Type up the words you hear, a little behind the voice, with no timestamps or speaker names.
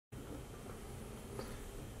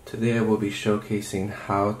Today I will be showcasing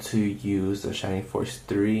how to use the Shining Force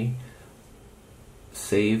 3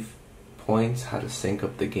 save points, how to sync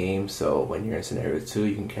up the game so when you're in scenario 2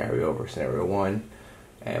 you can carry over scenario 1,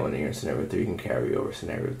 and when you're in scenario 3 you can carry over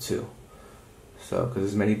scenario 2. So because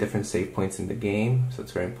there's many different save points in the game, so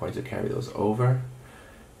it's very important to carry those over.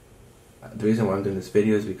 The reason why I'm doing this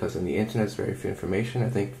video is because on the internet there's very few information. I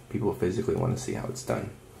think people physically want to see how it's done.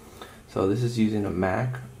 So this is using a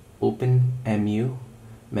Mac openemu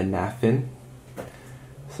mednafen.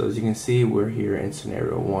 So as you can see, we're here in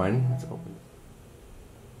scenario 1. Let's open.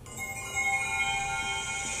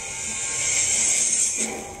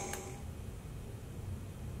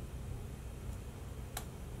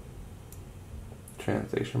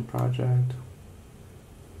 Translation project.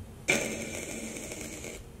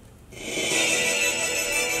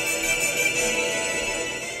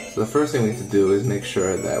 So the first thing we need to do is make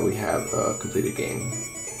sure that we have a completed game.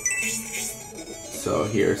 So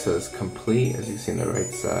here it says complete, as you see on the right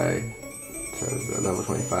side. It says level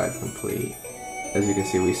 25 complete. As you can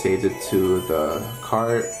see, we saved it to the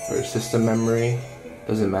card or system memory.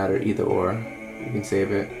 Doesn't matter, either or. You can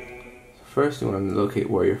save it. So first you want to locate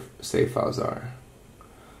where your save files are.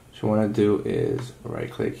 What you want to do is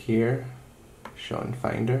right click here, show in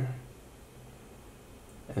Finder,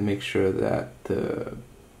 and make sure that the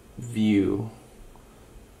view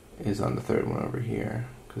is on the third one over here,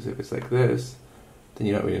 because if it's like this, then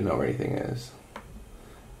you don't really know where anything is.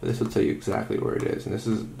 But this will tell you exactly where it is, and this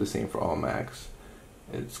is the same for all Macs.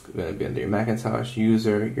 It's going to be under your Macintosh,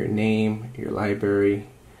 user, your name, your library,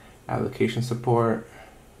 application support,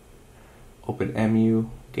 openemu,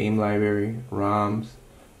 game library, ROMs,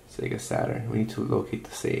 Sega Saturn. We need to locate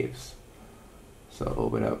the saves. So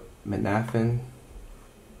open up mednafen.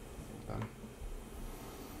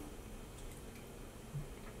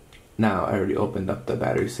 Now I already opened up the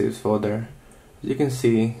battery saves folder. As you can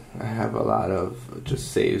see, I have a lot of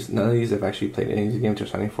just saves. None of these have actually played any of these games or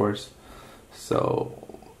Shining Force.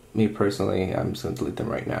 So me personally, I'm just going to delete them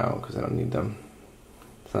right now because I don't need them.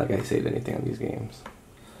 It's not like I saved anything on these games.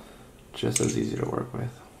 Just as easy to work with.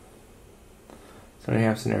 So now you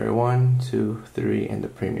have scenario 1, 2, 3, and the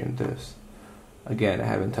premium disc. Again, I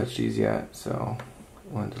haven't touched these yet, so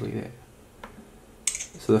I want to delete it.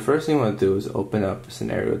 So the first thing I want to do is open up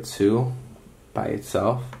scenario 2 by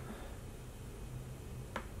itself.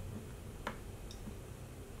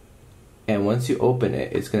 And once you open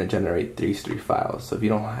it, it's going to generate these 3 files. So if you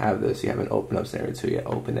don't have this, you haven't opened up scenario 2 yet,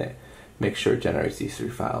 open it. Make sure it generates these 3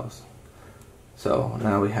 files. So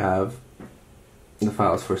now we have the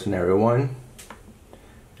files for scenario 1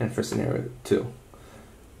 and for scenario 2.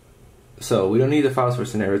 So we don't need the files for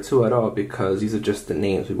scenario 2 at all because these are just the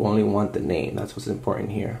names. We only want the name. That's what's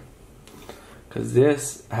important here. Because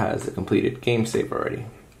this has a completed game save already.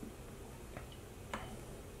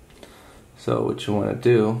 So what you want to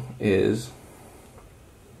do is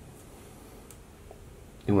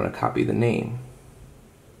you want to copy the name.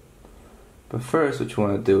 But first what you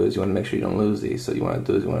want to do is you want to make sure you don't lose these. So what you want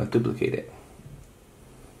to do is you want to duplicate it.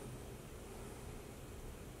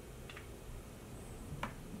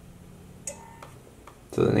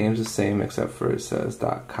 So the name's the same except for it says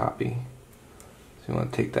 .copy. So you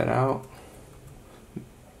want to take that out.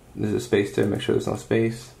 There's a space there, make sure there's no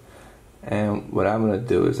space. And what I'm going to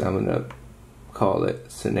do is I'm going to call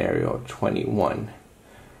it scenario 21.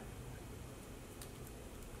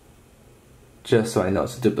 Just so I know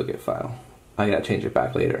it's a duplicate file. I gotta change it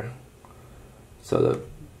back later. So the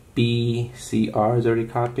BCR is already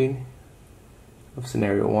copied of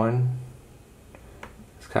scenario 1.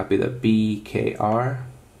 Copy the BKR,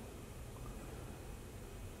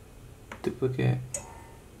 duplicate,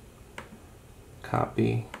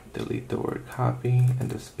 copy, delete the word copy and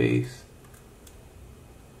the space,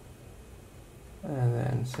 and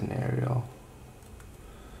then scenario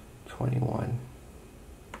 21.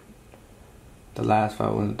 The last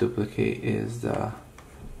file we want to duplicate is the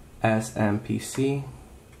SMPC.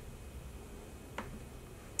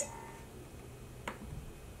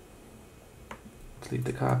 Delete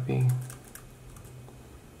the copy.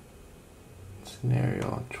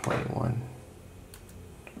 Scenario 21.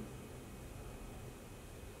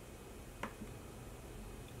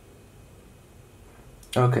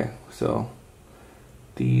 Okay, so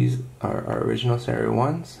these are our original scenario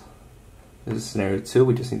 1s. This is scenario 2,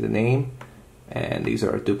 we just need the name. And these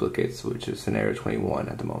are our duplicates, which is scenario 21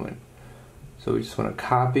 at the moment. So we just want to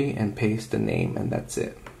copy and paste the name, and that's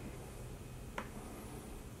it.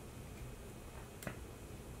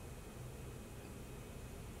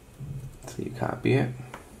 So you copy it.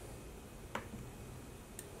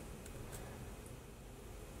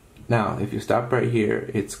 Now, if you stop right here,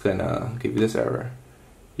 it's gonna give you this error.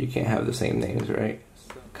 you can't have the same names, right?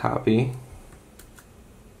 Copy.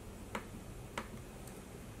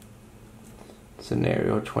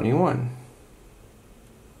 Scenario 21.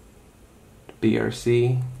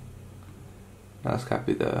 BRC. Now let's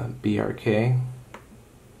copy the BRK.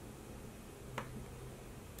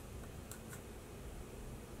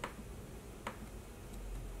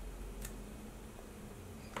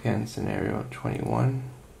 Again, scenario 21.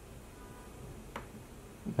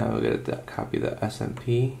 Now we're going to copy the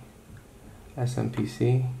SMP,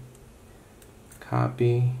 SMPC,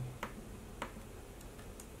 copy,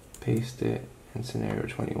 paste it in scenario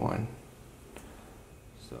 21.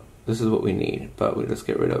 So this is what we need, but we just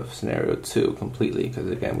get rid of scenario 2 completely because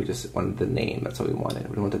again we just wanted the name. That's what we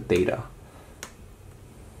wanted. We want the data.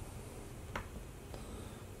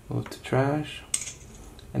 Move to trash.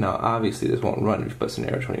 And now obviously this won't run if you put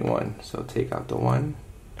scenario 21. So take out the 1.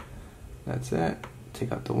 That's it.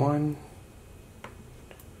 Take out the 1.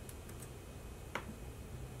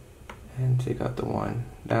 And take out the 1.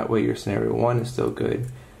 That way your scenario 1 is still good.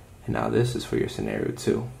 And now this is for your scenario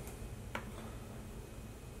 2.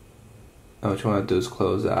 Now what you want to do is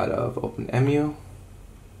close out of openemu.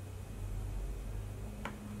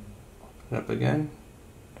 Open up again.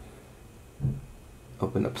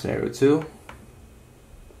 Open up scenario 2.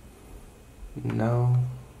 No.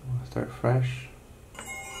 Start fresh.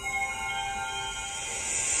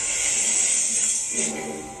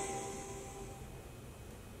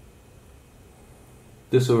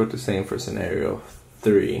 This will work the same for scenario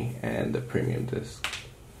 3 and the premium disk.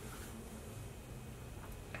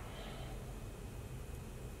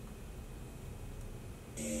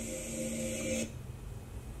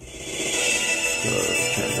 So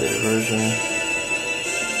translated version.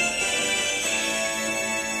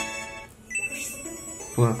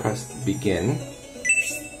 You want to press begin,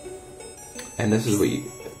 and this is what you,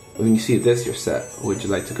 when you see this, you're set. Would you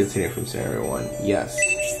like to continue from scenario 1? Yes.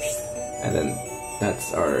 And then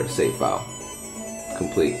that's our save file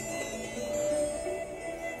complete.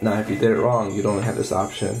 Now if you did it wrong, you don't have this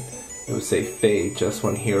option. It would say fade just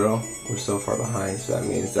one hero. We're so far behind, so that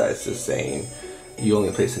means that it's just saying you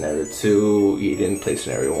only play scenario 2, you didn't play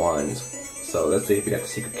scenario 1. So let's say if you got the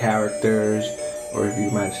secret characters, or if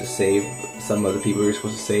you manage to save some of the people you're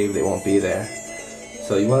supposed to save, they won't be there.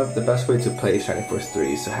 So you want the best way to play Shining Force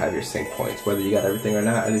 3 is to have your sync points. Whether you got everything or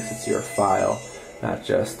not, at least it's your file, not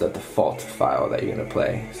just the default file that you're going to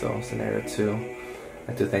play. So scenario 2. I'd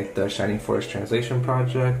like to thank the Shining Force Translation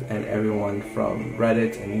Project and everyone from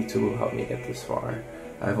Reddit and YouTube who helped me get this far.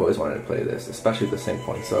 I've always wanted to play this, especially the sync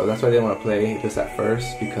points. So that's why I didn't want to play this at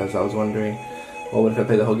first, because I was wondering, well, what if I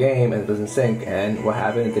play the whole game and it doesn't sync? And what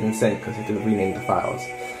happened? It didn't sync because you had to rename the files.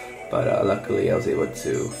 But luckily I was able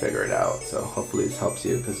to figure it out. So hopefully this helps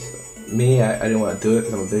you, because me, I didn't want to do it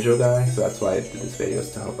because I'm a visual guy. So that's why I did this video,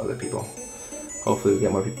 is to help other people. Hopefully we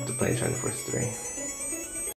get more people to play Shining Force 3.